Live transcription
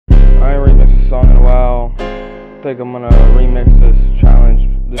song in a while. I think I'm gonna remix this challenge,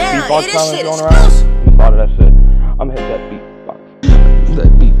 this beatbox challenge going around. I'm thought of that shit. I'm gonna hit that beatbox. That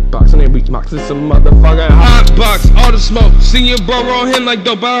beatbox, I need beatbox. This is a motherfucking hot box. All the smoke. Seen your bro roll him like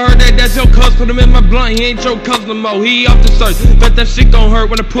dope. I heard that that's your cuz. Put him in my blunt. He ain't your cuz no more. He off the search. Bet that shit gon' hurt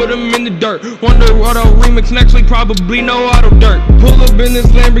when I put him in the dirt. Wonder what I'll remix next week. Probably no auto dirt. Pull up in this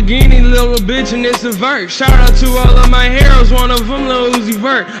Lamborghini, little bitch, and it's a vert. Shout out to all of my heroes. One of them, Lil Uzi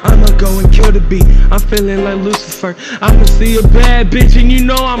Vert. I'ma go and kill the beat. I'm feeling like Lucifer. I'ma see a bad bitch, and you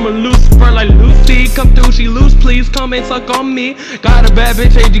know I'm a Lucifer. Like Lucy, come through. She loose, please come and suck on me. Got a bad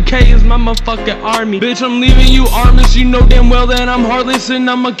bitch. AGK is my motherfucking army. Bitch, I'm leaving you armless. You know damn well that I'm heartless, and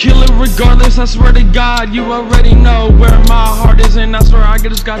I'ma kill it regardless. I swear to God, you already know where my heart is, and I swear I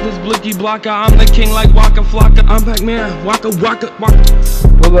just got this blicky blocker. I'm the king like Waka Flocka. I'm back, man. Waka waka waka.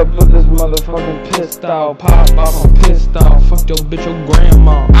 Pull up with this motherfucking pistol. Pop off, I'm pissed off. Fuck your bitch, your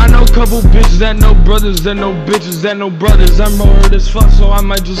grandma. I know couple bitches that know brothers, that know bitches, that know brothers. I'm bored as fuck, so I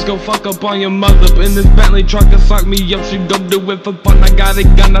might just go fuck up on your mother. In this Bentley truck and suck me up, she go do it for fun. I got a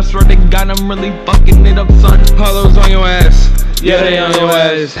gun, I swear to God, I'm really fucking it up, son. Hollows on your ass. Yeah, they on your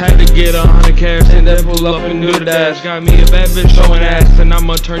ass. Had to get 100 cash and then pull up and do the dash. Got me a bad bitch showing ass, and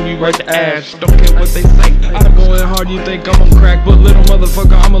I'ma turn you right to ash. Don't care what they say. I'm going hard, you think I'm on crack, but little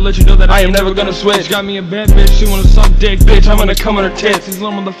motherfucker, I'ma let you know that I am never gonna switch. Got me a bad bitch, she wanna suck dick, bitch. I'm gonna come on her tits. These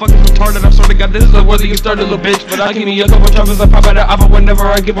little motherfuckers retarded. I swear to God, this is the word that you started, little bitch. But I give me a couple choppers, I pop out the apple whenever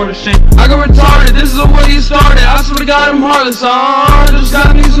I give her the shit. I go retarded, this is the way you started. I swear to God, I'm heartless, son. Just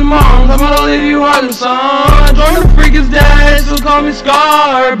got me some moms, I'm gonna leave you heartless, son. Join the freak is dead, so call me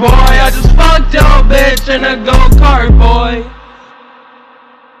SKARBOII. I just fucked your bitch in a go-kart, boy.